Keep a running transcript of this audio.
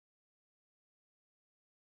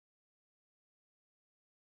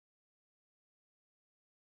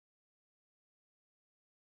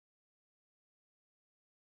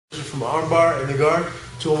from Armbar in the guard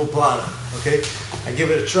to Omoplata, okay? I give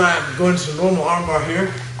it a try. I'm going to the normal armbar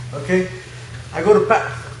here, okay? I go to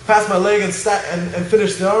pass my leg and stack and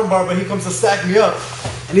finish the armbar, but he comes to stack me up,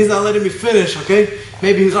 and he's not letting me finish, okay?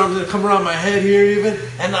 Maybe his arm's gonna come around my head here even,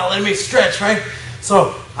 and not letting me stretch, right?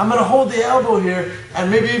 So I'm gonna hold the elbow here, and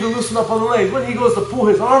maybe even loosen up on the legs. When he goes to pull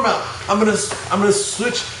his arm out, I'm gonna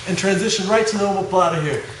switch and transition right to the Omoplata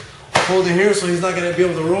here. Hold it here so he's not gonna be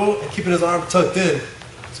able to roll, and keeping his arm tucked in,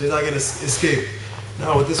 so he's not gonna escape.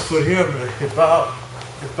 Now with this foot here, I'm gonna hip out,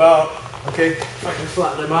 okay? If I can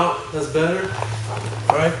flatten him out, that's better,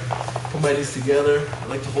 all right? Put my knees together. I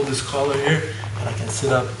like to hold this collar here, and I can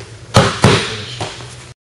sit up